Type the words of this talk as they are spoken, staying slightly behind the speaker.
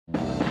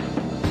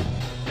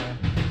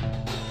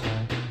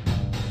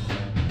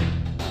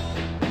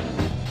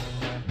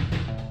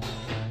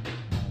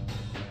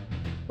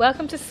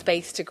Welcome to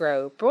Space to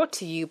Grow, brought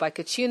to you by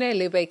Kachune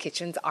Lube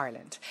Kitchens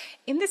Ireland.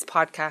 In this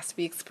podcast,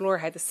 we explore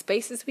how the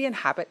spaces we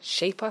inhabit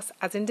shape us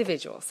as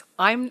individuals.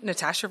 I'm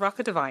Natasha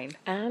Rocca-Devine.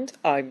 And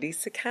I'm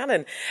Lisa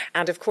Cannon.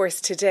 And of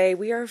course, today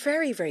we are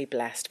very, very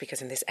blessed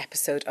because in this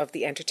episode of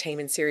the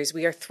entertainment series,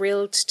 we are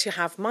thrilled to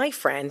have my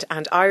friend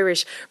and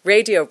Irish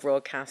radio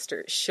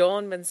broadcaster,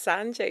 Sean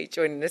Munsanje,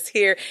 joining us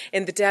here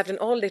in the Devlin,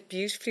 all lit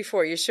beautifully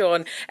for you,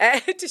 Sean,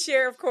 to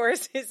share, of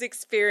course, his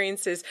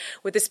experiences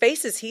with the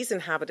spaces he's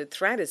inhabited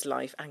throughout his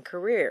life and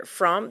career,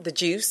 from the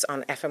Juice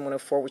on FM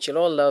 104, which you'll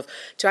all love,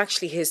 to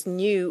actually his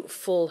new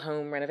full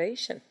home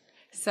renovation.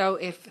 So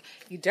if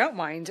you don't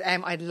mind,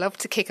 I'd love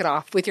to kick it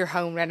off with your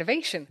home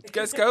renovation.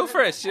 Let's go for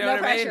it. You know no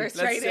what I mean?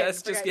 pressure,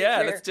 Let's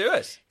do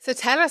it. So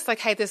tell us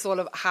how this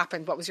all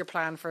happened. What was your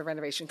plan for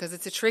renovation? Because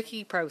it's a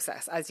tricky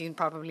process, as you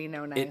probably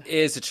know now. It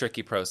is a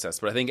tricky process,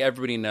 but I think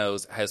everybody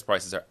knows house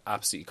prices are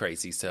absolutely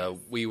crazy. So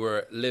we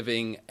were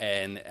living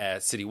in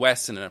City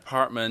West in an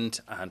apartment,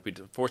 and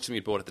fortunately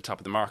we bought at the top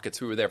of the market.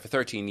 So we were there for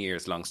 13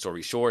 years, long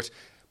story short.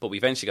 But we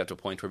eventually got to a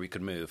point where we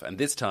could move. And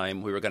this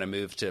time we were going to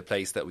move to a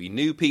place that we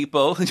knew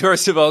people.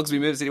 First of all, because we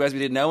moved to City West, we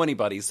didn't know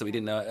anybody. So we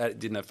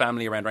didn't have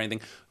family around or anything.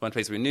 We wanted a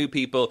place where we knew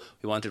people.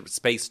 We wanted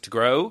space to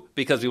grow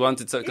because we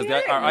wanted to. Because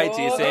our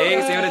idea, see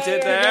what I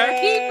did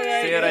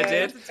there? See what I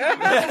did?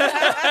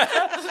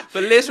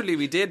 But literally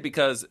we did,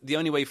 because the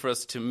only way for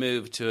us to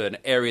move to an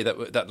area that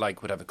would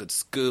have a good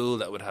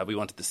school, we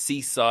wanted the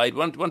seaside,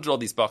 wanted all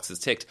these boxes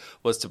ticked,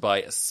 was to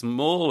buy a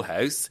small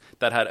house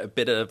that had a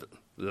bit of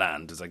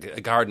land. It was like a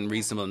garden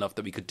reasonable enough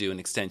that we could do an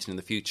extension in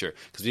the future,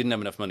 because we didn't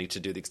have enough money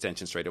to do the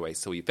extension straight away.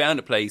 So we found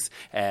a place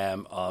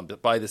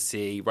by the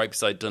sea, right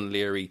beside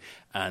Dunleary,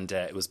 and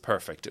it was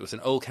perfect. It was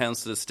an old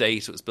council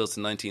estate. It was built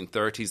in the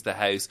 1930s, the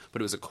house,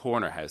 but it was a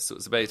corner house. So it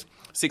was about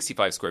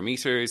 65 square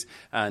metres.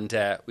 And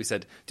we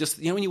said,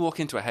 just, when you walk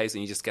into a house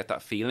and you just get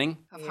that feeling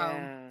of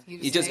home.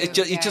 You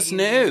just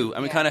knew.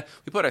 And we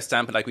put our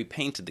stamp in, we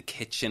painted the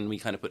kitchen. We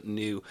kind of put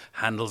new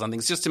handles on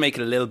things just to make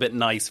it a little bit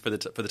nice for the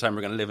time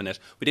we're going to live in it.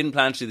 We didn't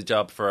plan to do the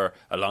job for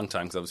a long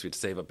time, because obviously we had to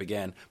save up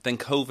again. Then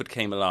COVID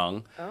came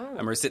along,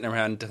 and we're sitting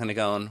around kind of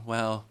going,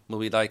 well,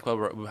 we're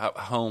at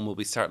home, will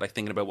we start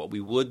thinking about what we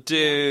would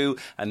do?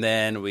 And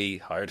then we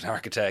hired an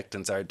architect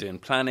and started doing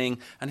planning,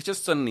 and it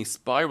just suddenly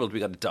spiraled. We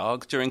got a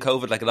dog during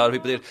COVID, like a lot of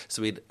people did.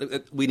 So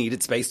we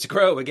needed space to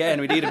grow again.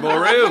 We needed more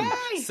room.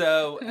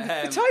 So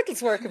the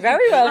title's working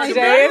very well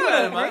today.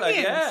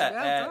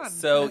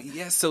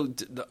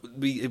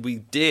 We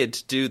did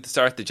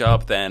start the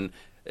job then.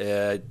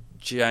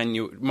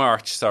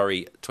 March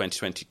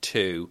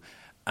 2022,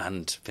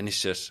 and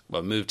finished it,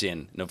 moved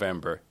in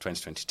November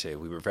 2022.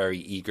 We were very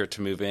eager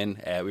to move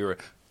in. We were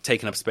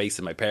taking up space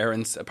in my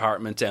parents'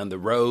 apartment down the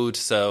road.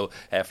 So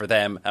for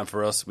them and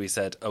for us, we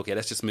said, okay,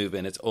 let's just move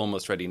in. It's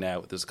almost ready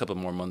now. There's a couple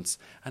more months.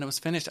 And it was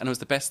finished. And it was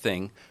the best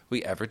thing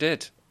we ever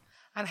did.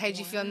 And how do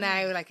you feel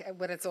now,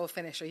 when it's all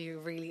finished? Are you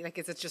really,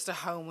 is it just a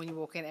home when you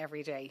walk in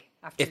every day?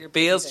 It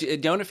feels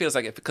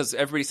like it, because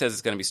everybody says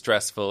it's going to be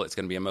stressful, it's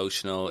going to be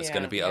emotional, it's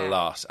going to be a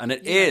lot. And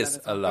it is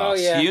a lot.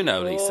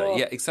 Lisa.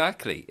 Yeah,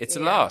 exactly. It's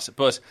a lot.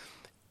 But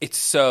it's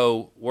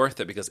so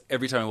worth it, because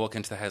every time I walk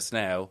into the house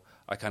now,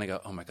 I kind of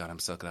go, oh my God, I'm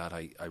so glad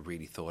I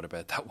really thought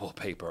about that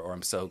wallpaper, or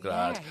I'm so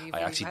glad I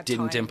actually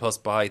didn't impulse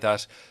buy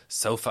that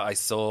sofa I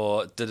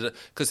saw.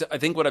 Because I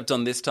think what I've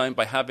done this time,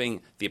 by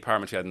having the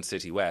apartment we had in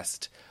City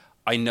West,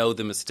 I know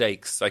the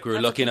mistakes. We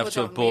were lucky enough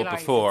to have bought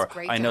before.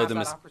 I know the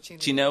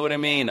mistakes. Do you know what I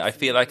mean? I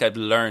feel like I've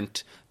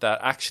learnt that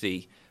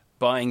actually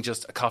buying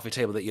just a coffee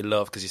table that you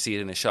love because you see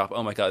it in a shop,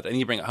 oh my God, and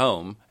you bring it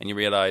home and you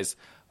realise,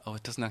 oh,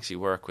 it doesn't actually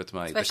work with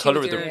the colour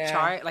of the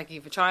child.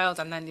 You have a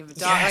child and then you have a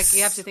dog. Yes.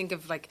 You have to think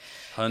of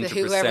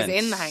whoever's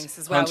in the house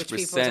as well, 100%. Which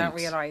people don't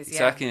realise.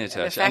 Exactly,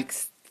 Natasha. It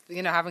affects.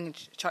 Having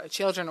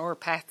children or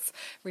pets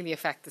really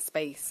affect the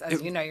space,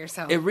 as you know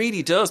yourself. It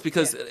really does,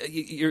 because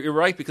you're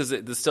right, because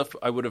the stuff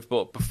I would have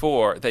bought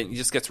before, then it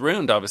just gets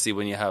ruined, obviously,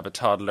 when you have a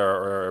toddler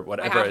or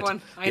whatever. I have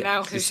one. I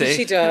know.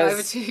 She does. I have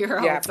a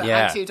 2-year-old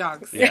and 2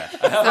 dogs. Yeah.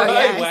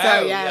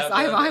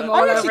 I'm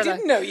all over that.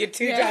 Didn't know you had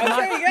 2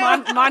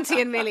 dogs.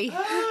 Monty and Millie.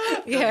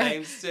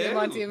 Names too.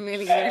 Monty and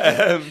Millie.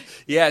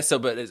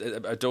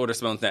 But our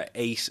daughter's month now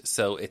 8,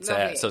 so it's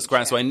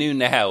grand. So I knew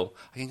now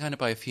I can kind of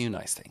buy a few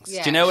nice things.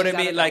 Do you know what I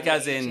mean?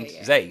 As in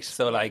eight,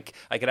 so I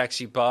could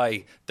actually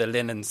buy the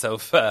linen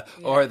sofa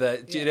or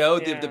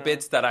the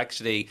bits that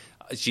actually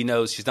she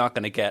knows she's not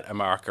going to get a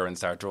marker and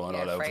start drawing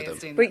all over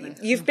them.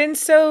 But you've been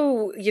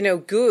so,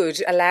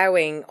 good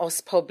allowing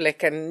us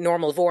public and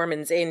normal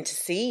Vormans in to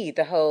see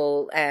the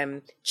whole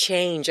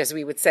change, as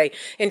we would say,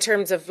 in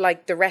terms of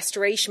the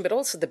restoration, but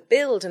also the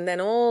build, and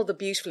then all the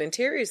beautiful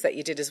interiors that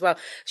you did as well.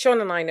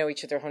 Sean and I know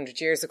each other 100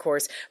 years, of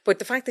course, but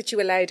the fact that you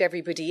allowed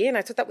everybody in,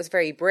 I thought that was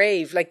very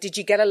brave. Did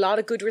you get a lot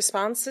of good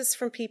responses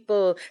from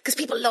people? Because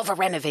people love a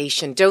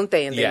renovation, don't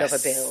they? And they love a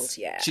build,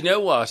 yeah. Do you know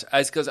what?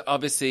 Because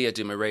obviously I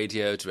do my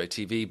radio, do my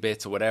TV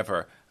bits or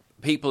whatever.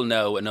 People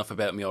know enough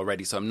about me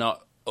already, so I'm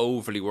not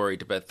overly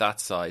worried about that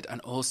side.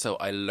 And also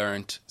I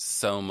learnt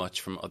so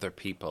much from other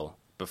people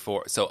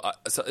before. So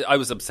I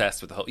was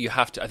obsessed with the whole. You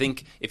have to. I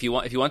think if you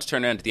want to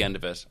turn around to the end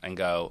of it and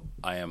go,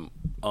 I am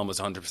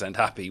almost 100%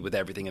 happy with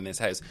everything in this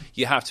house,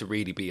 you have to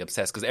really be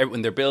obsessed, because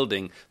when they're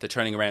building, they're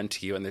turning around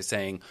to you and they're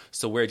saying,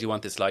 so where do you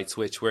want this light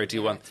switch? Where do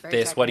you want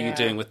this? What are you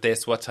doing with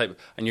this? What type?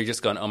 And you're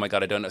just going, oh my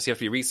God, I don't know. So you have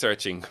to be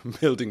researching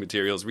building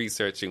materials,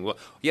 researching what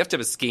you have to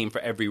have a scheme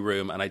for every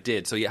room, and I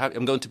did. So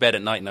I'm going to bed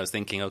at night and I was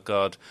thinking, oh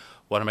God,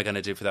 what am I going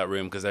to do for that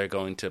room? Because they're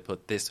going to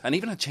put this, and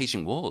even on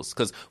changing walls,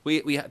 because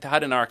we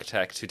had an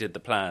architect who did the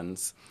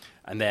plans.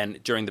 And then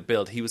during the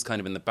build, he was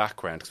kind of in the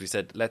background, because we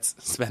said, let's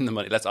spend the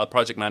money. I'll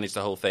project manage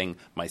the whole thing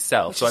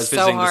myself. So I was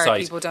visiting the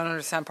site. People don't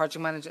understand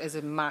project management is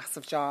a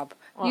massive job.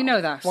 You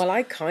know that. Well,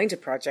 I kind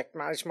of project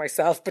managed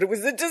myself, but it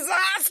was a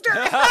disaster.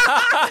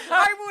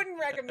 I wouldn't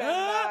recommend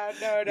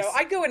that. No.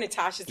 I'd go in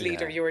Natasha's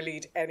lead or your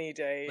lead any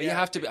day. Well, you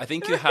have to. I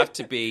think you have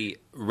to be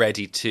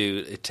ready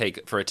to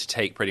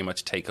pretty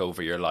much take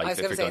over your life if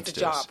you're going to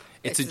do it.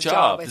 It's a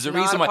job. There's a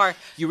reason why.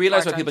 You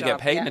realise why people get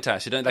paid,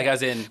 Natasha, don't you?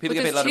 As in, people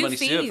get paid a lot of money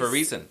to do it for a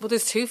reason. Well,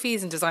 there's 2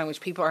 fees in design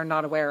which people are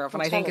not aware of.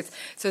 And I think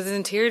there's an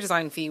interior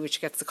design fee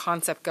which gets the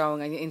concept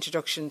going and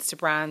introductions to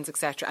brands,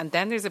 etc. And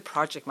then there's a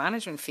project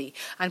management fee.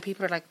 And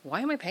people are like,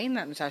 why am I paying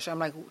that, Natasha? I'm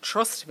like,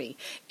 trust me,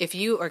 if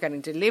you are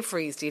getting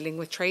deliveries, dealing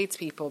with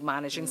tradespeople,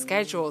 managing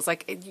schedules,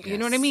 you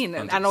know what I mean?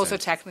 100%. And also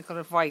technical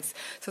advice.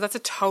 So that's a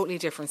totally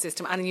different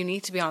system. And you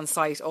need to be on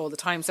site all the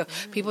time. So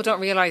people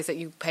don't realise that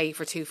you pay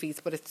for 2 fees,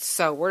 but it's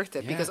so worth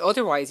it, because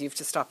otherwise you have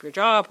to stop your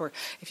job, or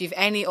if you've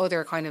any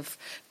other kind of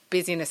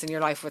busyness in your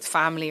life with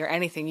family or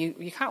anything,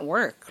 you can't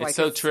work. It's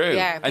so true.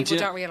 Yeah, people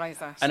don't realise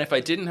that. And if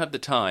I didn't have the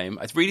time,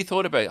 I really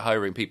thought about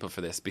hiring people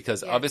for this,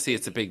 because obviously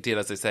it's a big deal.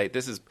 As I say,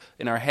 this is,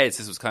 in our heads,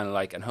 this was kind of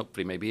like, and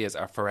hopefully maybe is,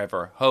 our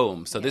forever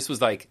home. So this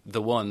was like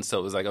the one, so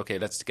it was like, okay,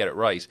 let's get it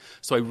right.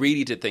 So I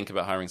really did think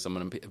about hiring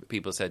someone, and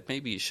people said,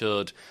 maybe you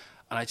should.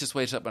 And I just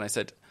waited up and I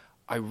said,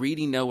 I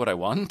really know what I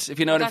want, if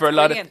you know what I mean, for a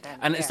lot of,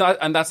 and it's not,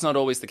 and that's not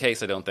always the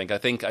case. I don't think. I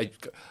think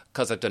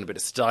because I've done a bit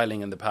of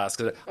styling in the past,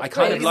 because I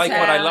kind of like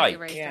what I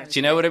like. Do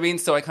you know what I mean?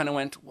 So I kind of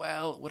went,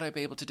 well, would I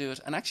be able to do it?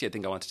 And actually, I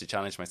think I wanted to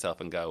challenge myself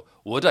and go,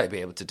 would I be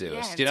able to do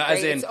it? Do you know,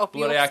 as in,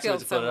 would I actually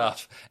to pull it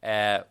off?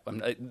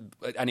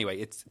 Anyway,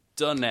 it's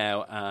done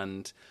now,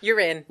 and you're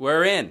in.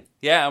 We're in.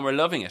 Yeah, and we're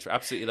loving it. We're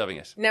absolutely loving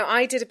it. Now,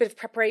 I did a bit of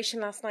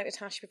preparation last night,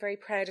 Natasha. Be very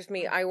proud of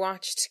me. I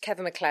watched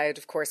Kevin MacLeod,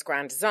 of course,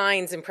 Grand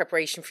Designs, in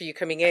preparation for you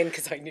coming in,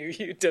 because I knew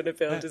you'd done a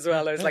build as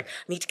well. I was like, I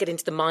need to get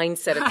into the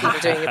mindset of people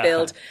doing a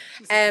build.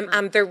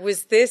 And there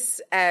was this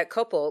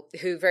couple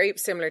who, very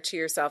similar to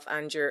yourself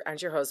and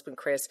your husband,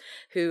 Chris,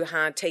 who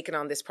had taken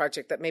on this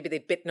project that maybe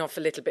they'd bitten off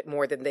a little bit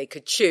more than they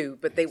could chew,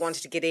 but they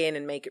wanted to get in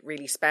and make it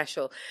really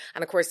special.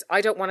 And of course,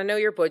 I don't want to know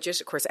your budget.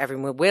 Of course,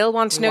 everyone will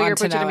want to know your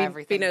budget. I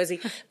mean, be nosy.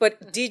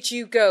 But did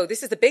you go?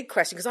 This is the big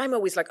question, because I'm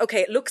always like,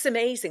 okay, it looks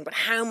amazing, but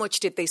how much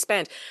did they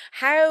spend?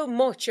 How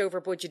much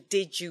over budget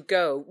did you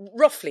go?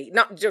 Roughly, you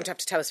don't have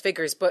to tell us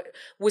figures, but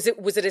was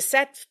it a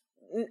set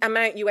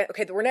amount you went,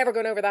 okay, we're never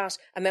going over that,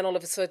 and then all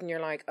of a sudden you're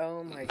like,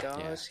 oh my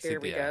God, here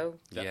we go.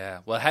 Yeah.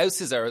 Well,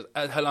 houses are,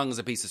 how long is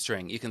a piece of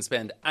string? You can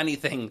spend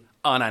anything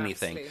on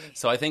anything. Absolutely.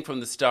 So I think from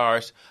the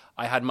start,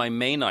 I had my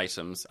main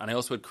items, and I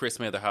also had Chris,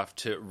 my other half,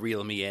 to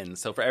reel me in.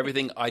 So for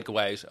everything, I'd go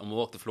out and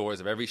walk the floors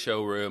of every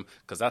showroom,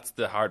 because that's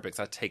the hard bits,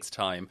 that takes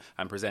time,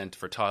 and present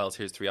for tiles,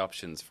 here's 3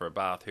 options, for a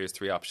bath, here's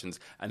 3 options.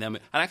 And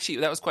actually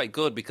that was quite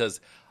good, because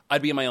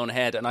I'd be in my own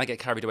head, and I get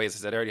carried away, as I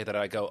said earlier, that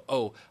I go,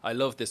 oh, I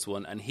love this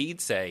one. And he'd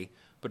say,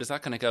 but is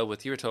that going to go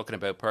with, you were talking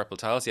about purple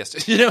tiles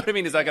yesterday. You know what I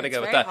mean? Is that going to go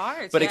with that?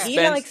 Hard, but he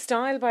likes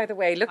style, by the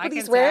way. Look what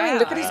he's wearing.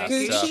 Look at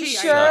his Gucci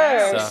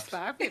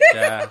shirt.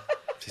 Yeah.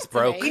 She's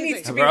broke. He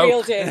needs to be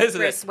reeled in,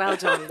 Chris. Well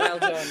done.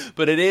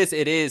 But it is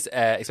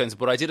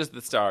expensive. What I did at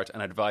the start,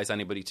 and I advise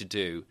anybody to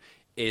do,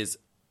 is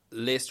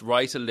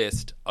write a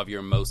list of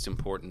your most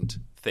important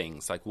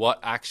things, like what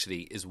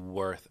actually is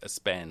worth a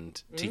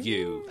spend to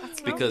you.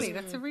 That's lovely.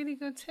 That's a really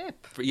good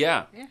tip.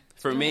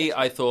 For me,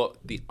 I thought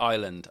the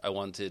island, I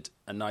wanted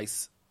a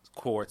nice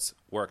quartz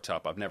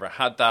worktop. I've never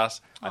had that.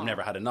 I've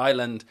never had an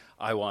island.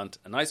 I want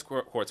a nice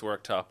quartz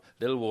worktop,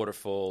 little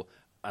waterfall,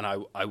 and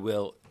I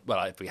will.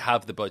 Well, if we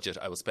have the budget,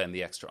 I will spend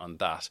the extra on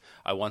that.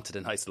 I wanted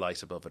a nice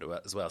light above it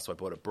as well, so I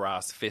bought a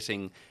brass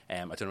fitting.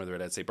 I don't know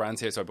whether I'd say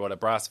brands here, so I bought a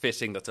brass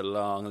fitting that's a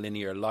long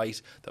linear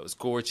light that was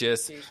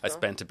gorgeous. Beautiful. I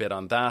spent a bit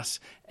on that.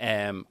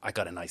 I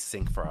got a nice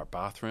sink for our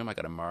bathroom. I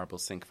got a marble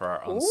sink for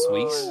our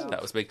ensuite.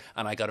 That was big.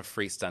 And I got a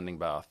freestanding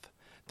bath.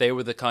 They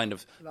were the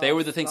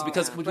things,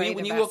 because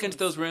when you walk into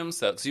those rooms,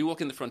 so you walk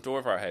in the front door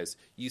of our house,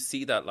 you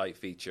see that light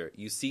feature,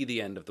 you see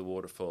the end of the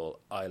waterfall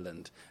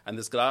island, and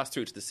there's glass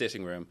through to the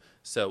sitting room.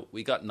 So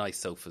we got nice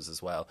sofas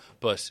as well,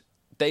 but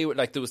they were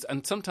like,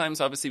 and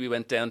sometimes obviously we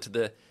went down to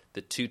the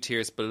 2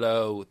 tiers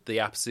below the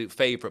absolute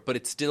favourite, but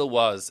it still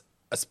was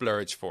a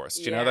splurge for us.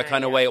 Do you know that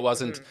kind of way? It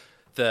wasn't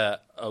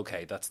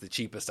that's the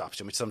cheapest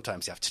option, which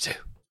sometimes you have to do.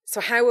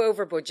 So how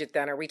over budget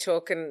then? Are we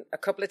talking a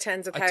couple of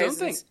tens of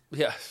thousands?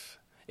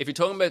 If you're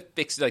talking about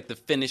like the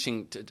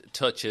finishing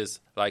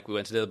touches, like we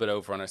went a little bit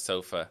over on our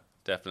sofa,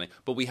 definitely.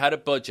 But we had a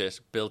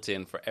budget built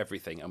in for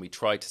everything, and we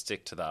tried to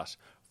stick to that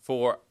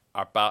for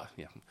our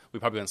we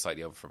probably went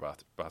slightly over for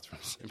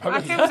bathrooms.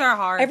 Bathrooms are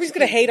hard. Everyone's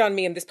going to hate on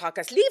me in this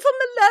podcast. Leave him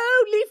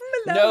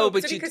alone. No,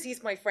 but because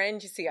he's my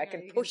friend, you see, I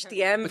can push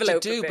the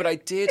envelope. But you do. But I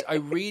did. I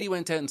really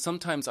went out, and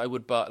sometimes I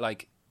would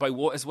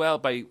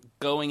by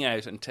going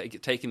out and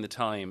taking the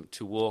time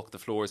to walk the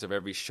floors of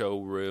every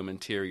showroom,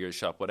 interior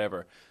shop,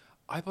 whatever.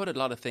 I bought a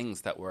lot of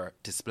things that were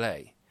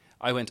display.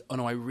 I went, oh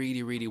no, I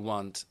really, really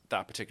want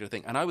that particular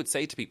thing. And I would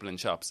say to people in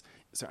shops,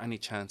 is there any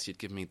chance you'd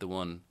give me the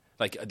one?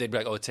 Like, they'd be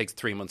like, oh, it takes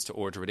 3 months to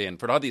order it in.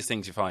 For all these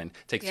things you find,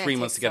 it takes 3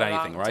 months to get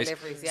anything, right?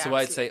 So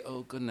I'd say,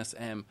 oh goodness,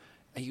 are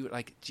you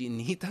like, do you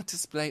need that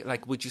display?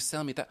 Like, would you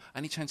sell me that?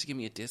 Any chance you give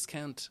me a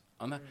discount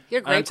on that?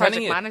 You're a great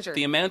project manager.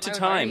 The amount of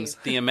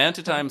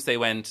times they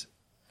went,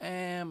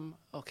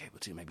 okay, we'll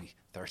do maybe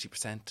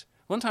 30%.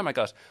 One time I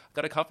got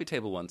a coffee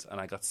table once,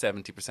 and I got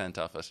 70%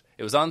 off it.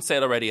 It was on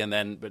sale already, and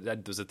then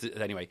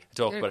anyway.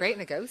 You're a great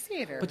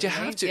negotiator. But you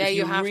have to. If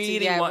you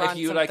really want, if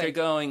you like are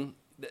going,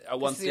 I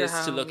want this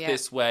to look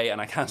this way,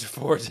 and I can't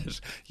afford it.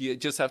 You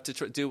just have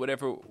to do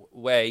whatever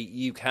way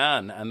you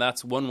can, and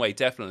that's one way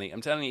definitely.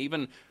 I'm telling you,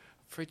 even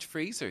fridge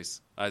freezers.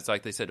 I was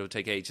like, they said it would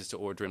take ages to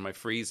order in my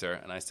freezer,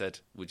 and I said,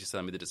 would you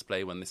send me the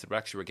display one? They said, well,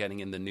 actually, we're getting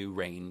in the new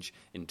range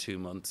in 2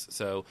 months,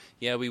 so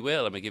yeah, we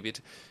will. I'm gonna give you.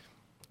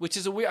 Which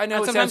is a weird. I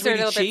know it sounds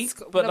really cheap,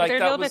 but like they're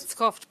that a little bit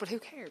scuffed. But who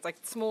cares? Like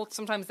small,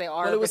 sometimes they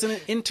are. Well, it was an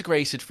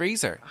integrated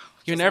freezer.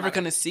 You're never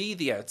going to see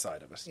the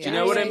outside of it. Do you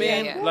know what I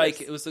mean? Yeah. Like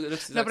it was.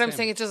 No, but I'm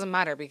saying it doesn't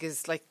matter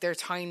because like they're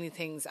tiny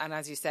things, and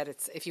as you said,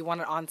 it's if you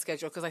want it on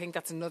schedule. Because I think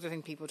that's another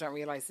thing people don't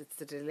realise. It's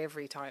the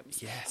delivery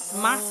times. Yes,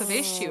 massive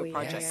issue of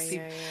projects.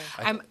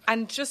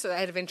 And just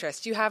out of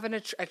interest, do you have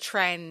a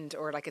trend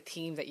or like a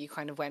theme that you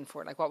kind of went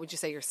for? Like, what would you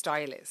say your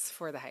style is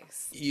for the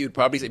house? You'd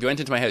probably, if you went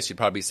into my house, you'd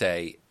probably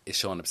say, "Is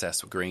Sean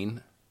obsessed with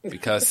green?"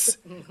 Because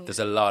there's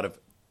a lot of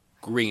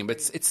green,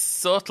 but it's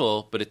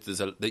subtle, but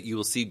that you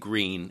will see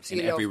green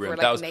in every room.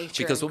 That was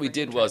because what we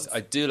did was,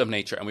 I do love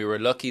nature, and we were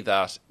lucky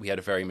that we had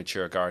a very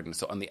mature garden.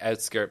 So on the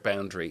outskirt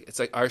boundary, it's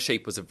like our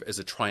shape was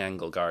a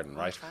triangle garden,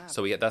 right?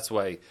 So that's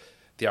why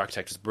the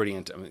architect was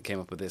brilliant and came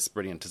up with this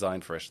brilliant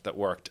design for it that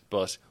worked.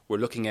 But we're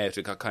looking out,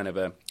 it got kind of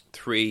a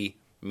 3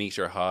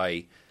 metre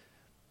high,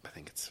 I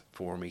think it's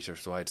 4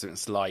 metres wide, so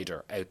it's a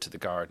slider out to the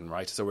garden,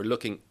 right? So we're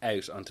looking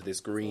out onto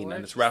this green,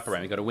 and it's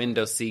wraparound. You've got a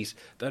window seat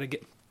that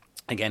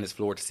again is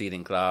floor to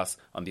ceiling glass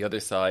on the other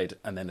side,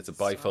 and then it's a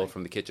bifold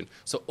from the kitchen.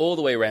 So all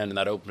the way around in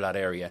that open flat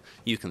area,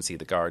 you can see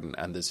the garden,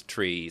 and there's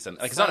trees, and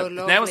like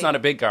now it's not a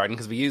big garden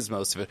because we use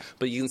most of it,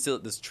 but you can still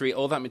there's tree,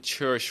 all that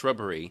mature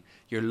shrubbery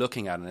you're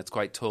looking at, and it's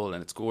quite tall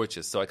and it's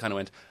gorgeous. So I kind of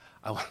went,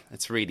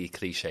 it's really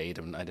cliched,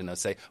 and I don't know to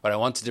say, but I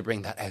wanted to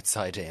bring that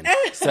outside in.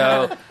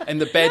 So in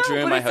the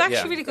bedroom, but it's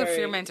actually really good for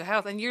your mental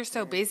health, and you're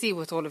so busy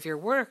with all of your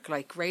work,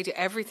 like radio,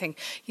 everything.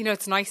 You know,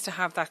 it's nice to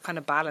have that kind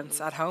of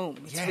balance at home.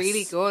 It's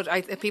really good.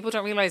 People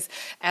don't realise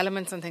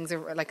elements and things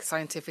are like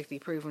scientifically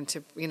proven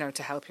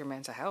to help your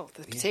mental health,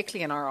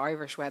 particularly in our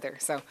Irish weather.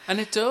 So and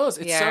it does.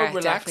 It's so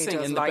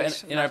relaxing in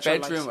our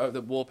bedroom. Light.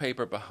 The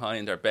wallpaper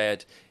behind our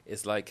bed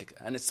is like,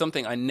 and it's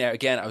something I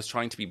was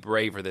trying to be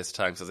braver this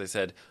time, because as I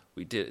said,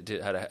 we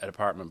had an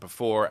apartment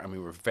before, and we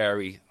were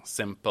very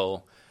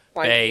simple,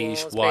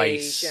 beige,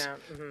 white,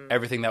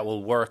 everything that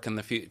will work in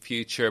the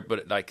future,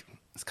 but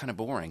it's kind of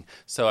boring.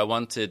 So I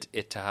wanted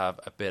it to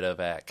have a bit of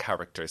a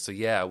character. So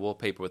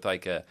wallpaper with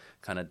like a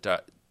kind of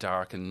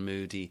dark and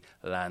moody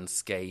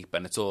landscape,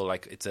 and it's all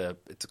like it's a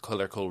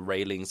colour called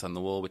railings on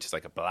the wall, which is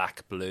like a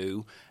black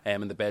blue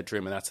in the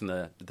bedroom, and that's in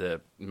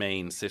the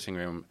main sitting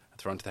room at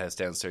the front of the house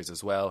downstairs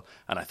as well.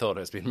 And I thought I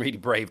was being really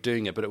brave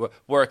doing it, but it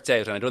worked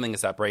out, and I don't think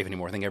it's that brave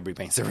anymore. I think everybody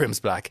paints their rooms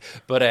black,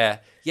 but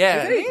it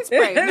is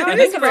brave. No, I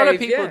think a lot of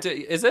people do.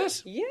 Is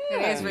it? Yeah,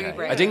 it is really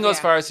brave. I didn't go as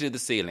far as to do the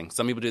ceiling.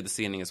 Some people do the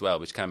ceiling as well,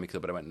 which can be cool,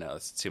 but I went, no,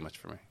 it's too much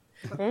for me.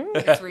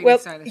 It's really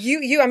stylish.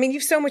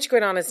 You've so much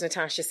going on, as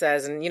Natasha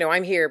says, and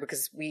I'm here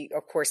because we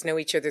of course know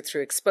each other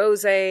through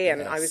Expose,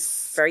 and I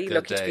was very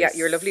lucky to be at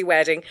your lovely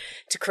wedding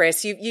to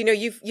Chris.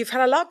 You've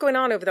had a lot going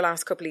on over the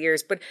last couple of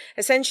years, but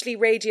essentially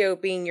radio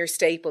being your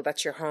staple,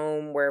 that's your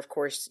home, where of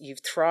course you've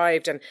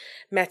thrived and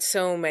met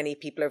so many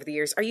people over the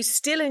years. Are you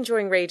still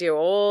enjoying radio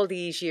all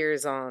these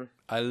years on?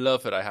 I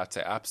love it. I have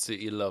to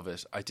absolutely love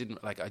it. I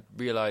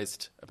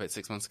realised about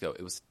 6 months ago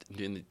it was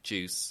doing the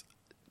Juice.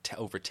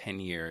 Over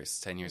 10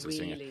 years I was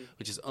doing it,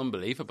 which is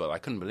unbelievable. I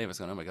couldn't believe it. I was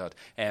going, oh my God.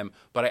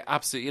 But I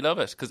absolutely love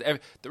it, because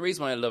the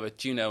reason why I love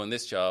it, in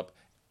this job,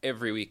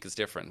 every week is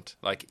different.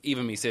 Like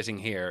even me sitting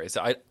here,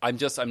 I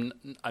don't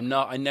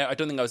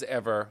think I was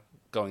ever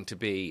going to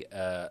be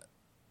a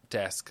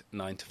desk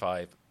 9 to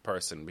 5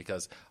 person,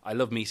 because I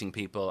love meeting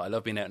people, I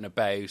love being out and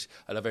about,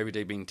 I love every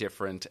day being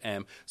different.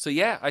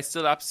 I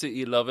still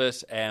absolutely love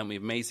it. We have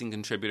amazing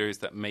contributors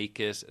that make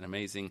it, an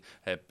amazing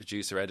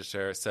producer,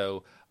 editor.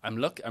 So I'm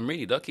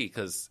really lucky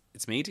because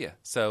it's media.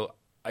 So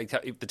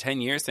the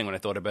 10 years thing, when I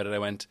thought about it, I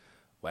went,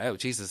 wow,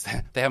 Jesus,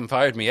 they haven't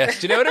fired me yet.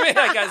 Do you know what I mean?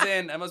 Like, as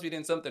in, I must be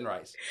doing something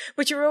right.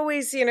 But you're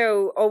always,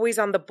 always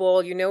on the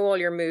ball. You know all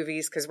your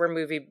movies because we're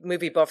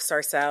movie buffs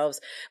ourselves.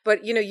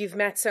 But, you've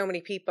met so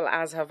many people,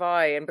 as have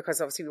I. And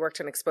because obviously we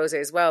worked on Expose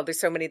as well, there's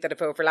so many that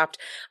have overlapped.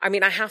 I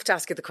mean, I have to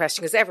ask you the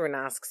question because everyone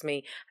asks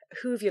me,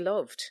 who have you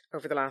loved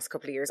over the last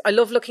couple of years? I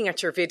love looking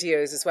at your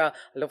videos as well.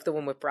 I love the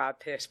one with Brad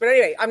Pitt. But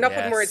anyway, I'm not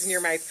putting words in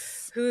your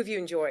mouth. Who have you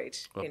enjoyed?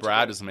 Well,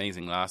 Brad was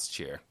amazing last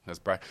year.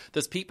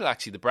 There's people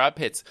actually, the Brad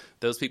Pitts,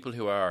 those people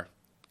who are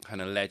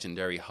kind of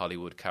legendary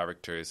Hollywood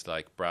characters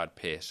like Brad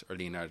Pitt or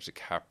Leonardo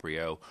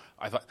DiCaprio.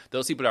 I thought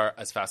those people are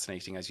as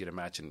fascinating as you'd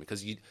imagine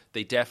because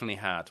they definitely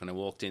had, when I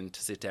walked in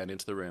to sit down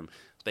into the room,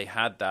 they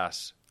had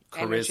that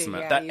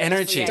charisma, that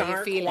energy.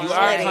 You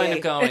are kind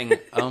of going,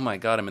 oh my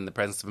God, I'm in the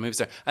presence of a movie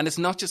star. And it's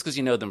not just because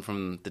you know them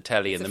from the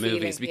telly and the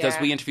movies, because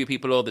we interview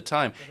people all the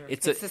time.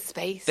 It's a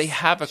space. They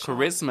have a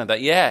charisma that,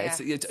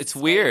 it's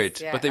weird,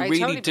 but they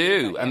really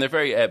do. And they're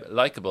very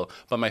likable.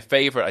 But my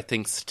favourite, I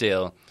think,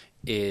 still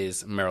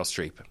is Meryl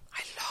Streep.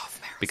 I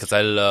love Meryl because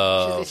I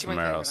love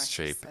Meryl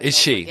Streep. Is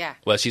she? Yeah.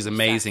 Well, she's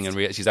amazing, and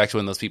she's actually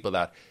one of those people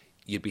that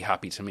you'd be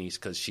happy to meet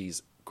because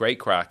she's great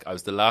crack. I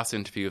was the last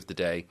interview of the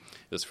day.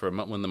 It was for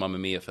one of the Mamma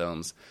Mia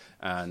films,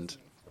 and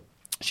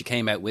she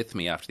came out with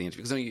me after the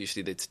interview because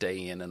usually they'd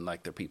stay in and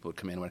like their people would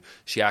come in. When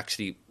she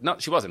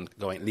wasn't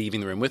leaving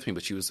the room with me,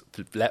 but she was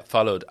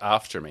followed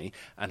after me,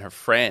 and her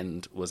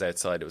friend was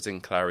outside. It was in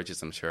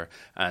Claridge's, I'm sure,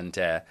 and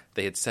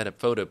they had set up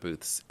photo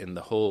booths in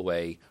the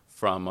hallway.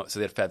 So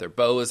they had feather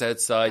boas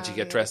outside. You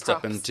get dressed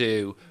up and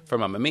do for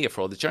Mamma Mia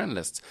for all the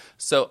journalists.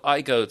 So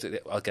I'll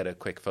get a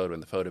quick photo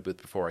in the photo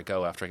booth before I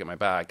go after I get my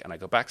bag, and I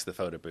go back to the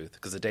photo booth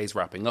because the day's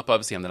wrapping up.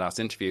 Obviously, I'm the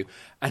last interview,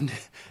 and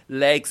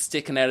legs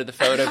sticking out of the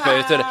photo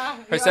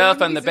booth.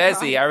 Herself and the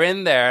Bezzy are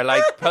in there,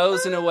 like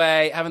posing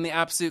away, having the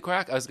absolute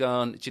crack. I was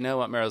going, do you know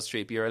what, Meryl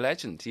Streep, you're a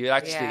legend. You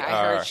actually are.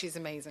 I heard she's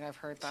amazing. I've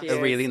heard that.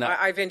 Really not.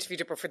 I've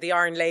interviewed her for the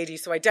Iron Lady,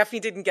 so I definitely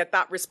didn't get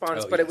that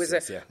response, but it was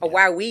a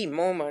wowee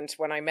moment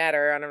when I met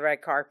her on a red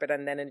carpet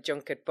and then in a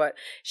junket. But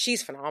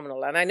she's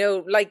phenomenal, and I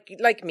know,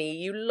 like me,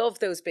 you love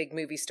those big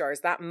movie stars.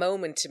 That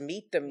moment to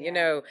meet them,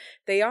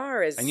 they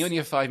are as. And you only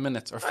have 5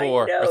 minutes or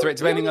 4 or 3,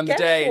 depending on the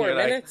day. 4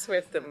 minutes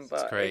with them,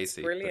 but it's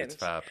crazy. It's brilliant.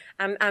 But it's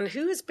fab. And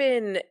who's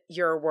been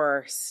your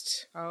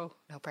worst? Oh,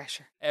 no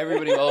pressure.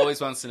 Everybody always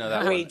wants to know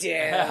that. We do.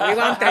 We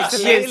want that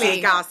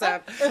juicy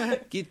gossip.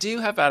 You do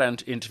have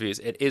bad interviews.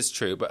 It is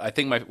true, but I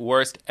think my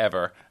worst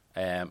ever.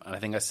 And I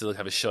think I still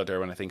have a shudder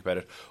when I think about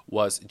it,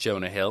 was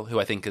Jonah Hill, who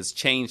I think has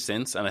changed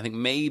since, and I think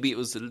maybe it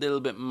was a little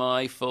bit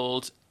my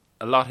fault,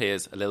 a lot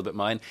his, a little bit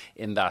mine,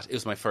 in that it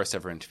was my first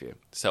ever interview.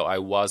 So I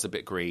was a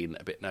bit green,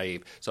 a bit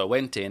naive. So I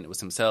went in, it was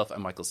himself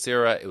and Michael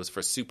Cera, it was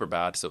for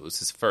Superbad, so it was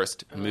his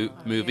first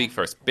movie,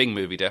 first big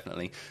movie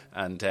definitely,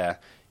 and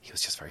he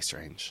was just very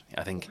strange.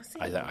 I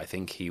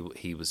think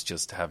he was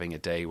just having a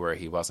day where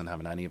he wasn't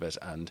having any of it,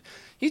 and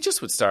he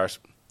just would start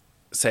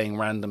saying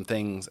random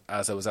things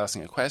as I was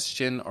asking a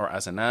question or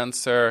as an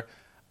answer,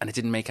 and it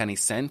didn't make any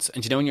sense.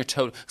 And when you're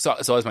told, so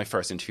it was my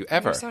first interview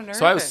ever.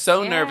 So I was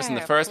so nervous in the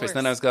first place. And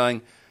then I was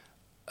going,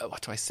 what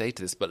do I say to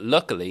this? But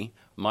luckily,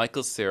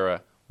 Michael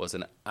Cera was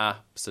an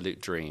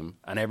absolute dream.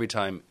 And every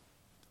time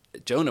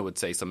Jonah would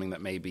say something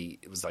that maybe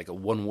it was like a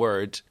one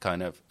word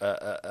kind of,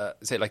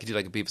 say like he did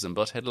like a Beavis and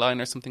Butthead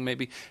line or something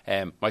maybe,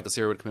 Michael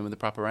Cera would come in with a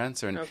proper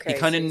answer. And he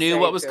kind of knew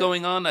what was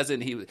going on, as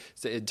in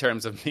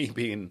terms of me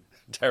being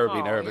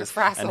terribly nervous.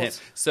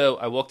 So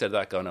I walked out of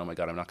that going, oh my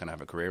God, I'm not going to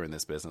have a career in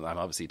this business. I'm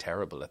obviously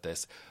terrible at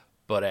this.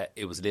 But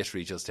it was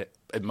literally just,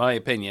 in my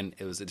opinion,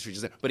 it was literally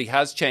just. But he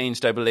has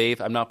changed, I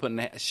believe. I'm not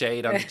putting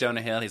shade on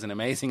Jonah Hill. He's an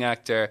amazing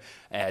actor.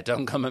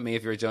 Don't come at me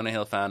if you're a Jonah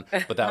Hill fan.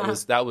 But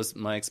that was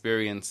my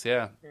experience.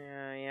 Yeah.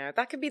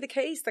 That could be the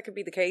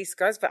case.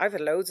 Guys, but I've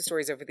had loads of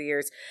stories over the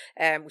years,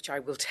 which I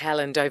will tell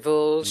and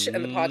divulge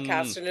in the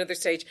podcast at another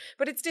stage.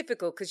 But it's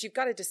difficult because you've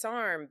got to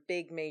disarm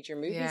big major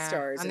movie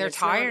stars, and they're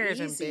tired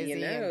and busy.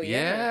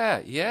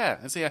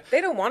 Yeah. So,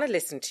 they don't want to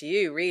listen to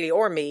you really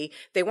or me.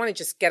 They want to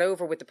just get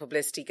over with the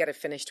publicity, get it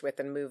finished with,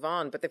 and move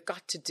on. But they've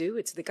got to do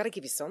it, so they've got to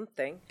give you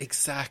something.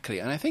 Exactly,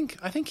 and I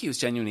think he was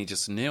genuinely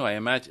just new. I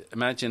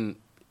imagine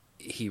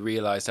he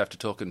realised after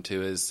talking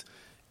to his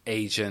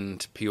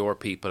agent, PR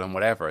people, and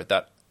whatever,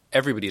 that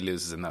everybody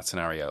loses in that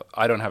scenario.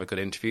 I don't have a good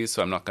interview,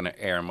 so I'm not going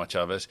to air much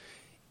of it.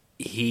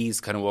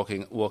 He's kind of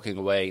walking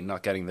away,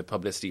 not getting the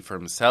publicity for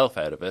himself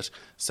out of it.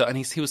 So, and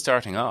he was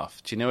starting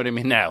off. Do you know what I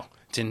mean? Now,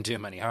 didn't do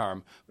him any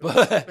harm,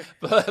 but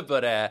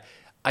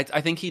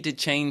I think he did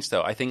change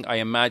though. I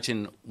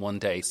imagine one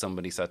day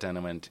somebody sat down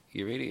and went,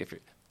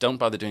 don't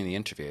bother doing the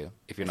interview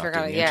if you're not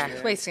doing the interview.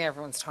 Yeah, wasting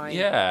everyone's time.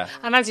 Yeah.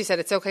 And as you said,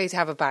 it's okay to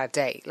have a bad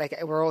day. Like,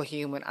 we're all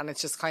human, and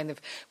it's just kind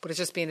of, but it's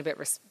just being a bit,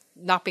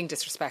 not being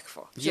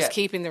disrespectful. Just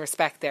keeping the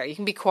respect there. You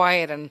can be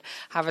quiet and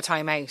have a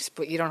time out,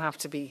 but you don't have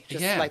to be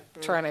just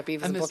like throwing out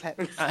Beavis and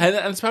Butthead. And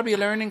it's probably a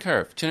learning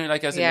curve. Do you know,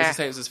 like as I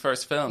say, it was his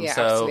first film. Yeah,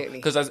 so, absolutely.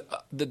 because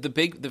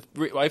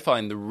I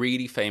find the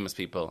really famous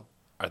people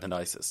are the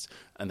nicest,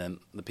 and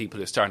then the people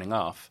who are starting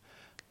off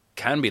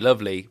can be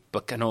lovely,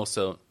 but can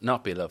also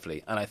not be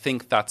lovely. And I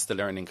think that's the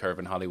learning curve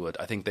in Hollywood.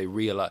 I think they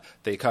realize,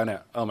 they kind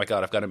of, oh my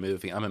God, I've got a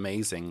movie, I'm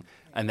amazing.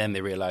 And then they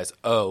realize,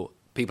 oh,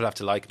 people have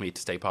to like me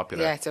to stay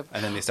popular. Yeah,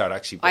 and then they start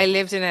actually... I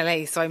lived in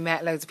LA, so I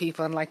met loads of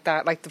people and like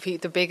that, like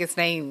the biggest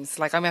names.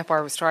 Like I met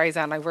Barbara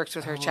Streisand. I worked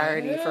with her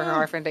charity for her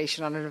Heart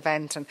Foundation on an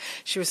event, and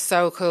she was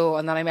so cool.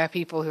 And then I met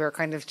people who are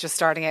kind of just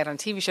starting out on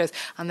TV shows,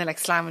 and they're like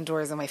slamming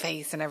doors in my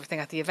face and everything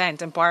at the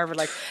event. And Barbara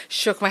like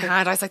shook my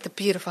hand. I was like, the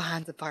beautiful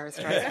hands of Barbara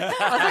Streisand.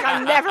 I was like,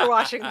 I'm never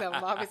washing them.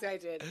 Obviously I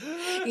did.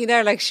 You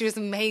know, like she was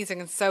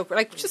amazing and so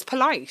like just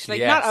polite,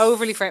 like not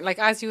overly friendly, like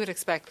as you would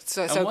expect.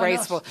 So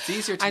graceful. Not? It's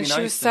easier to and be she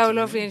nice was so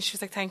lovely, and she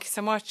was like, thank you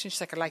so much. And she's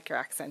like, I like your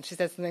accent. She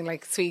said something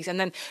like sweet. And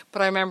then,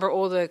 but I remember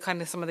all the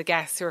kind of some of the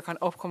guests who were kind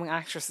of upcoming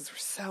actresses were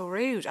so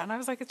rude. And I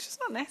was like, it's just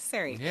not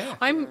necessary. Yeah.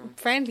 I'm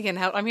friendly and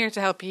I'm here to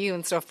help you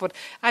and stuff. But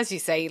as you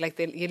say, like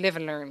you live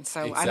and learn.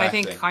 So, exactly. And I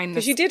think kindness.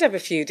 Because you did have a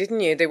few,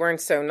 didn't you? They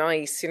weren't so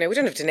nice. You know, we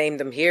don't have to name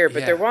them here,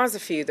 but there was a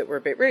few that were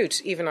a bit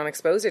rude, even on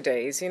exposure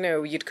days. You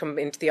know, you'd come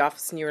into the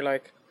office and you were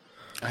like,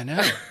 I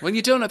know. Well,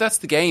 you don't know. That's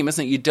the game,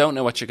 isn't it? You don't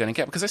know what you're going to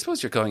get. Because I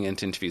suppose you're going in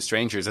to interview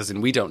strangers, as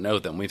in we don't know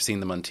them. We've seen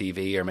them on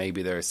TV, or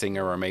maybe they're a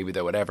singer, or maybe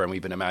they're whatever, and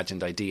we've an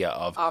imagined idea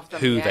of them,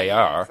 who they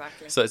are.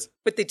 Exactly. So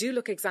but they do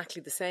look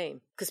exactly the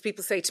same. Because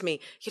people say to me,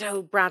 you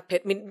know, Brad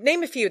Pitt. I mean,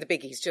 name a few of the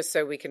biggies, just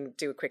so we can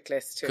do a quick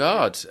list.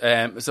 God,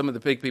 some of the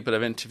big people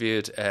I've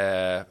interviewed,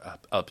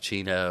 Al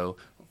Pacino,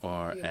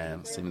 or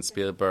Steven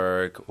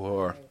Spielberg,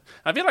 or...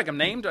 I feel like I'm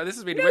named. This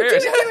is really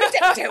weird. Do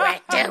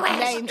it.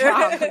 Name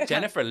drop.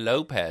 Jennifer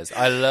Lopez.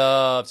 I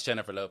loved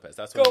Jennifer Lopez.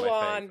 That's one of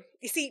my favorites.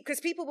 You see, because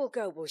people will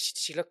go, well,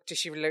 does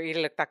she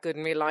really look that good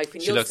in real life?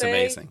 And she looks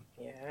amazing.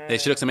 Yeah,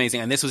 she looks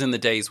amazing. And this was in the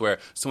days where,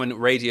 so when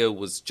radio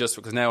was just,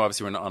 because now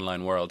obviously we're in an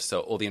online world,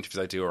 so all the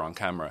interviews I do are on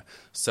camera.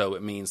 So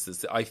it means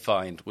that I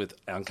find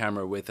on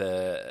camera with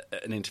an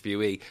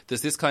interviewee,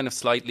 there's this kind of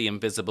slightly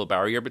invisible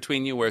barrier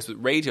between you, whereas with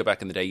radio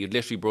back in the day, you'd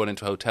literally brought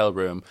into a hotel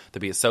room, there'd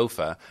be a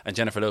sofa, and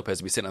Jennifer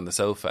Lopez would be sitting on the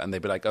sofa, and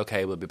they'd be like,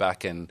 okay, we'll be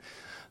back in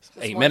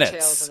 8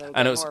 minutes.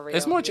 And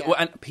it's more chill. Well,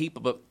 and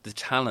people, but the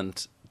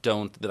talent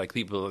don't, like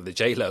people, the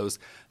J-Los,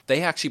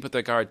 they actually put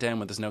their guard down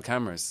when there's no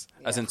cameras.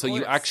 As in, so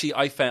you actually,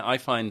 I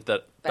find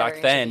that better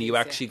back then you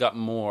actually got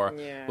more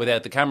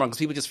without the camera, because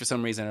people just for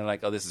some reason are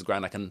like, oh, this is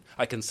grand, I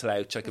can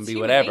slouch, I can be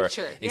whatever.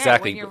 Nature.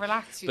 Exactly. When you're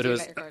relaxed, but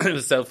it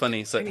was so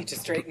funny. So I need to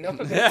straighten up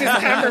a bit. This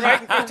camera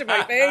right in front of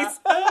my face.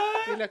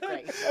 You look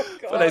great. Oh,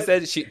 but I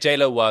said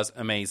J-Lo was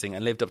amazing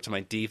and lived up to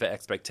my diva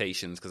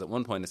expectations, because at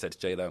one point I said to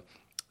J-Lo,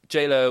 do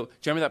you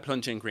remember that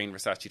plunging green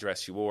Versace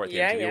dress she wore at the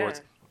MTV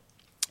Awards?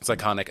 It's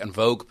iconic, and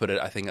Vogue put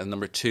it, I think, as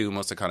number 2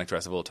 most iconic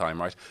dress of all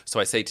time, right? So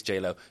I say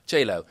to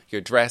J-Lo,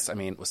 your dress, I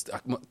mean, was the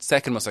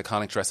second most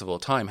iconic dress of all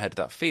time. How did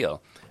that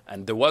feel?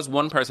 And there was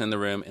one person in the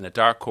room in a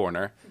dark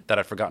corner that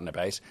I'd forgotten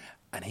about,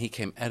 and he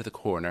came out of the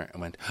corner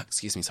and went,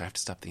 excuse me, so I have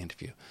to stop the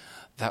interview.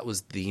 That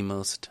was the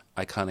most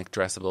iconic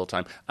dress of all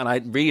time. And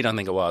I really don't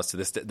think it was to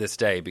this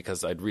day,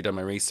 because I'd redone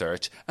my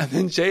research. And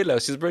then J-Lo,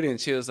 she's brilliant.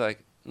 She was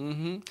like,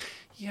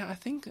 yeah, I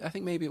think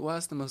maybe it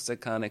was the most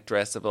iconic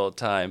dress of all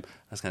time.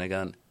 I was kind of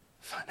going,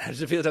 how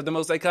did it feel to have the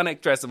most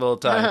iconic dress of all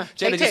time?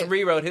 J-Lo just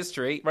rewrote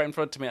history right in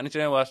front of me. And you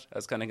know what? I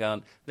was kind of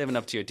going, living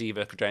up to your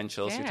diva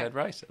credentials. You're dead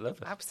right. I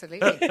love it.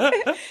 Absolutely.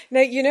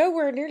 Now, you know,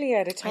 we're nearly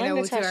out of time,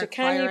 Natasha.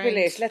 Can you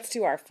relate? Let's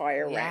do our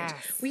fire round.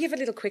 We have a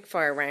little quick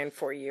fire round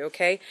for you,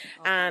 okay?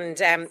 And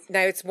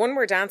now it's one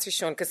word answer,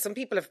 Sean, because some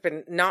people have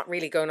been not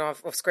really going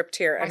off script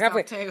here. And have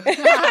we? We've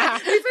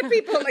had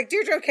people like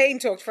Deirdre O'Kane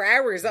talked for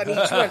hours on each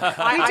one.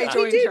 I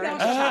joined her.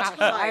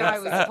 I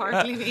was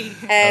partly me.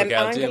 Okay,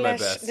 I'll do my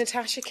best.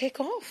 Natasha, kick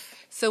off.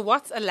 So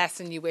what's a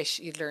lesson you wish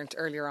you'd learned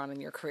earlier on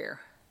in your career?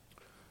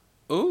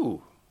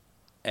 To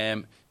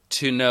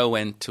know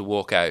when to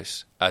walk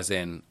out, as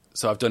in,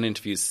 so I've done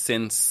interviews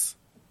since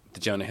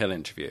the Jonah Hill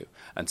interview,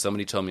 and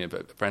somebody told me,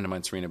 about a friend of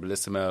mine, Serena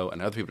Bellissimo, and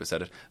other people have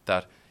said it,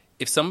 that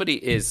if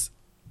somebody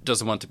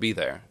doesn't want to be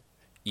there,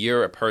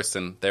 you're a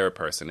person, they're a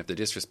person. If they're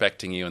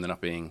disrespecting you and they're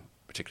not being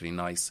particularly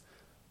nice,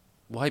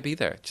 why be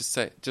there? Just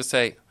say,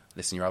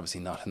 listen, you're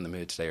obviously not in the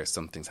mood today, or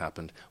something's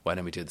happened. Why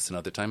don't we do this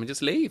another time and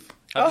just leave?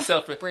 Have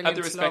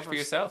the respect for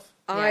yourself.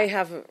 I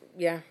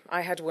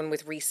had one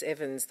with Rhys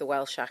Ifans, the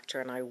Welsh actor,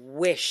 and I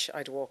wish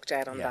I'd walked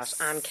out on that,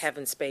 and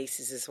Kevin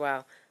Spacey's as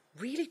well.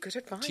 Really good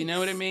advice. Do you know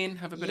what I mean?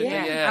 Have a bit of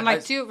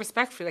and do it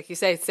respectfully, like you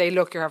say,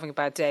 look, you're having a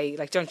bad day.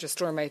 Like, don't just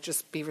storm out,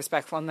 just be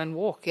respectful and then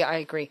walk. Yeah, I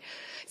agree.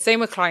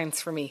 Same with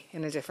clients for me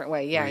in a different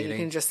way. Yeah, really? You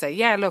can just say,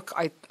 look,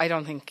 I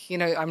don't think,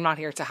 I'm not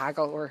here to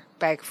haggle or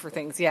beg for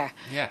things. Yeah.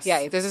 Yes.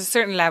 Yeah, there's a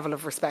certain level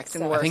of respect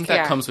in work. I think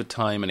that comes with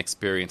time and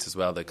experience as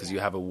well, though, because you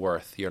have a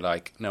worth. You're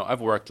like, no,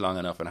 I've worked long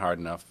enough and hard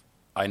enough.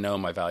 I know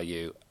my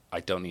value. I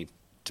don't need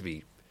to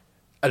be...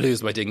 I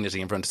lose my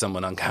dignity in front of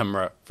someone on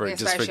camera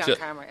just for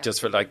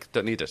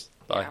don't need it.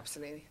 Bye. Yeah,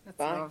 absolutely. That's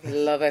lovely.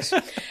 Love it.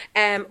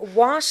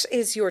 What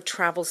is your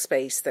travel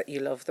space that you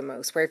love the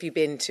most? Where have you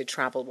been to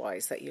travel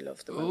wise that you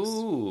love the most?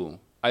 Ooh,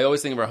 I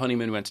always think of our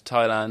honeymoon. We went to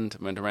Thailand,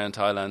 went around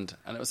Thailand,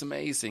 and it was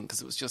amazing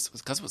because it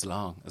was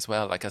long as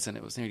well. Like, as in,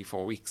 it was nearly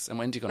 4 weeks. And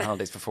when do you go on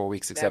holidays for 4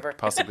 weeks except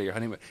possibly your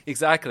honeymoon?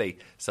 Exactly.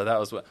 So that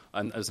was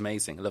and it was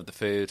amazing. I loved the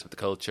food, loved the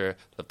culture,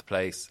 loved the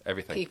place,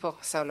 everything. People,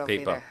 so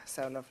lovely there,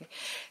 so lovely.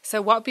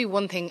 So what would be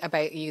one thing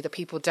about you that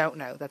people don't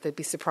know that they'd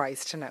be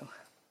surprised to know?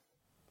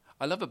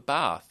 I love a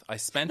bath. I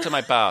spent in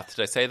my bath.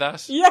 Did I say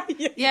that? Yeah.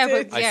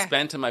 I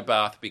spent in my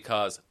bath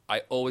because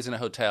I always in a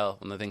hotel.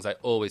 One of the things I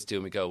always do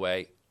when we go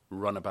away,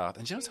 run a bath.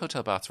 And you know,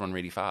 hotel baths run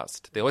really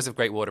fast. They always have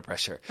great water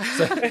pressure.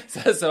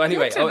 So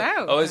anyway,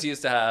 I always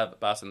used to have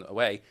baths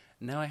away.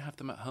 Now I have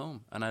them at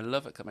home, and I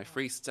love it. Got my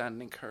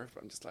freestanding curve.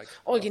 I'm just like,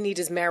 all you need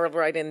is Meryl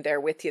right in there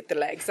with you, the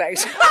legs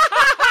out.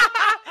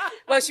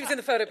 Well, she was in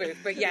the photo booth,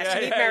 but you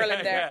need Meryl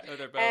in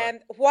there.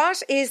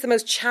 What is the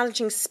most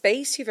challenging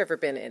space you've ever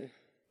been in?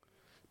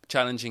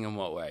 Challenging in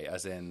what way?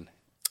 As in?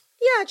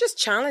 Yeah, just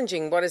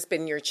challenging. What has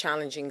been your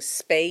challenging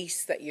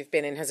space that you've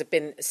been in? Has it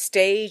been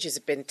stage? Has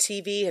it been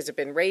TV? Has it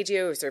been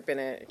radio? Has there been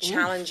a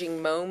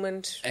challenging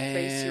moment,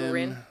 place you were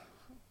in?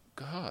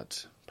 God.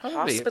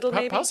 Hospital,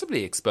 maybe?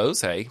 Possibly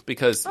Expose,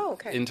 because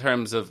in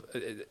terms of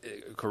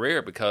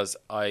career, because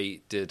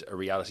I did a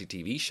reality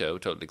TV show,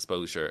 Total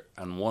Exposure,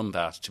 and won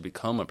that to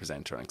become a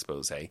presenter on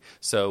Expose.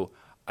 So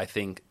I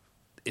think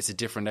it's a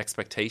different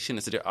expectation.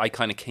 I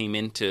kind of came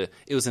into,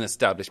 it was an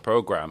established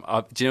program.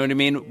 Do you know what I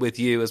mean? With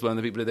you as one of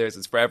the people who are there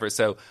since forever.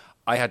 So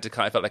I felt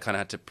like I kind of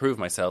had to prove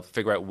myself,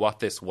 figure out what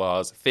this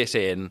was, fit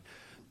in.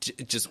 Do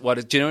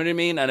you know what I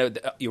mean? And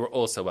you were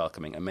also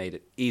welcoming and made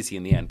it easy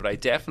in the end. But I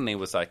definitely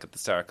was like at the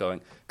start going,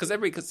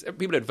 because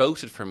people had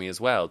voted for me as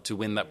well to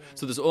win that.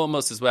 So there's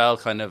almost as well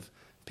kind of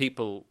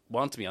people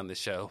want me on this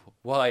show.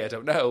 Why? I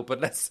don't know.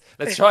 But let's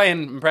try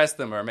and impress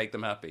them or make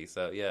them happy.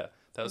 So yeah,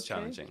 that was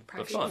challenging,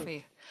 but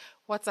fun.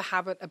 What's a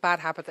bad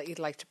habit that you'd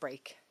like to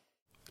break?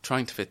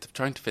 Trying to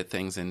fit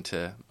things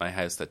into my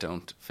house that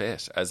don't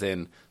fit, as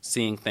in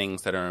seeing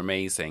things that are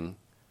amazing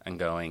and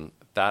going,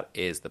 that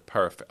is the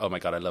perfect, oh my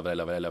God, I love it,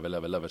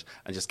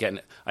 and just getting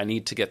it. I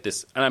need to get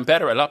this, and I'm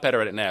a lot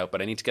better at it now,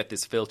 but I need to get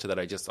this filter that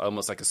I just,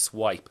 almost like a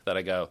swipe, that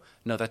I go,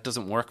 no, that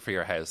doesn't work for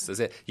your house, is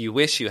it? You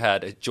wish you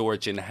had a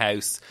Georgian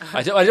house.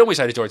 I don't wish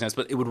I had a Georgian house,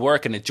 but it would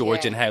work in a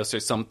Georgian house or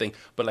something,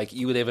 but like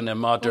you live in a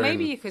modern... Well,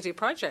 maybe you could do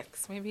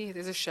projects. Maybe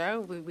there's a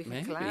show we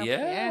can collab.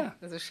 Yeah,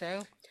 there's a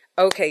show.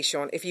 Okay,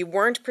 Sean, if you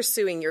weren't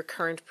pursuing your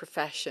current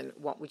profession,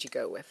 what would you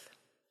go with?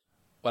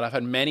 Well, I've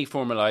had many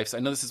former lives. I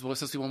know this is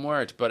supposed to be one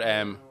word, but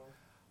I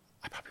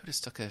probably would have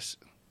stuck at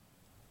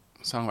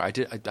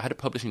songwriter. I had a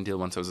publishing deal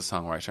once. I was a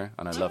songwriter,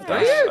 and I loved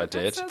that. I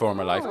did. So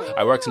former life.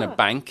 I worked in a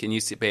bank in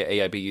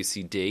AIB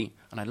UCD,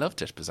 and I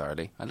loved it.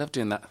 Bizarrely, I loved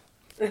doing that.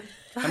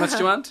 How much do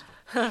you want?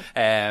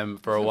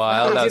 For a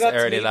while, that was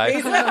early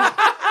life.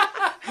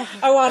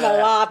 I want a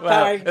lot.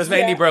 Well, it was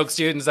mainly broke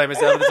students. I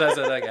myself,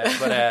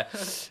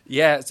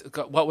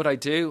 but what would I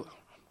do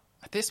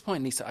at this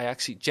point, Lisa? I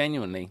actually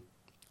genuinely.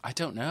 I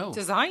don't know.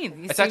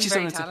 Design. You seem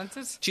very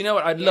talented. Do you know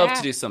what? I'd love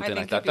to do something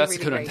like that. That's a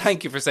good one.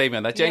 Thank you for saying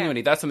that.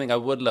 Genuinely, that's something I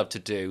would love to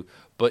do.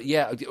 But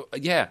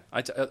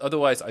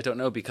otherwise, I don't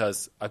know,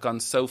 because I've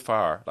gone so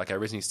far. Like, I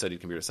originally studied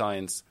computer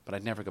science, but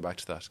I'd never go back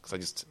to that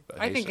because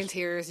I think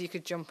interiors, you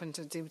could jump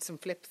into do some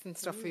flips and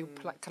stuff. We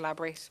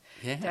collaborate.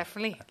 Yeah,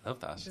 definitely. I love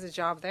that. There's a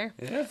job there.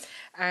 Yeah.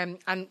 And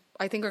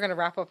I think we're going to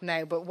wrap up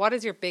now. But what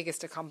is your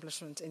biggest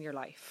accomplishment in your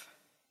life?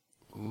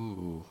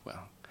 Ooh,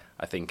 well,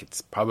 I think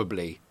it's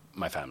probably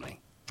my family.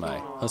 My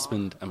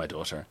husband and my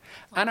daughter.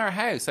 And our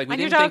house. Like, we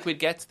didn't think we'd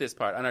get to this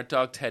part. And our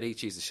dog Teddy.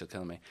 Jesus, she'll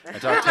kill me. Our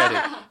dog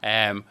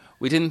Teddy.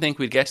 We didn't think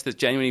we'd get to this.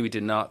 Genuinely, we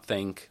did not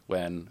think,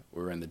 when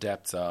we were in the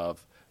depths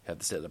of, we had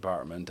this little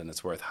apartment and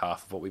it's worth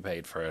half of what we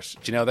paid for it.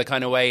 Do you know, the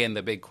kind of way, in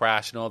the big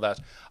crash and all that,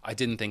 I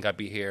didn't think I'd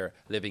be here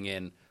living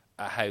in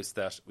a house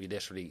that we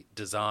literally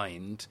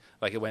designed.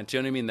 Like, it went, do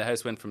you know what I mean? The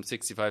house went from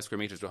 65 square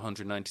metres to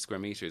 190 square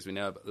metres. We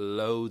now have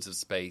loads of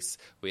space.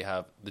 We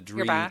have the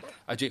dream.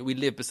 We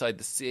live beside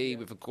the sea.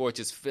 We have a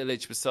gorgeous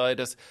village beside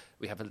us.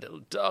 We have a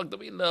little dog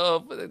that we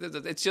love.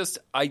 It's just,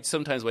 I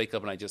sometimes wake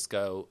up and I just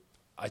go,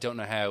 I don't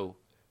know how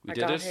we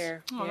did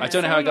it. I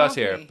don't know how I got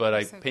here, but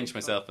I pinch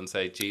myself and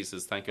say,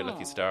 Jesus, thank your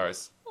lucky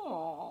stars.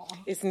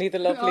 Isn't he the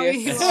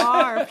loveliest? You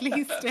are.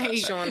 Please stay.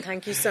 Sean,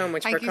 thank you so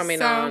much for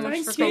coming on.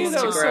 Thank you.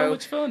 That was so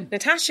much fun.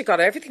 Natasha got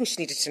everything she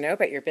needed to know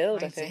about your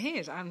build, I think. I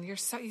did, and you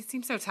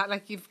seem so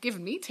like you've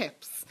given me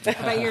tips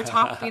about your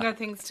top,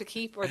 things to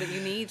keep or that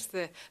you need,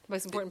 the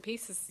most important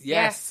pieces.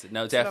 Yes.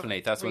 No,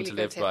 definitely. That's one to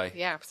live by.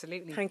 Yeah,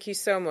 absolutely. Thank you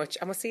so much,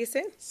 and we'll see you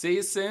soon. See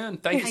you soon.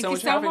 Thank you so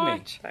much for having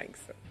me. Thanks.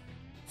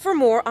 For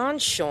more on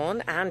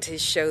Sean and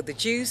his show The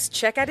Juice,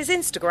 check out his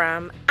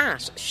Instagram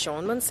at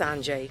Sean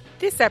Munsanje.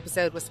 This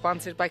episode was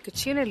sponsored by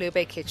Cucina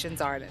Lube Kitchens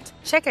Ireland.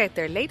 Check out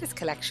their latest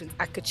collections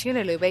at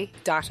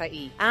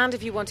cucinalube.ie. And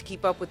if you want to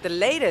keep up with the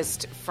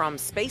latest from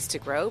Space to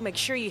Grow, make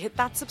sure you hit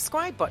that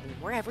subscribe button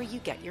wherever you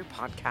get your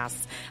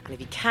podcasts. And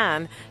if you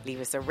can, leave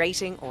us a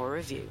rating or a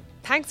review.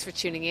 Thanks for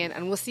tuning in,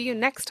 and we'll see you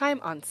next time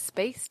on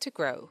Space to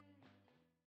Grow.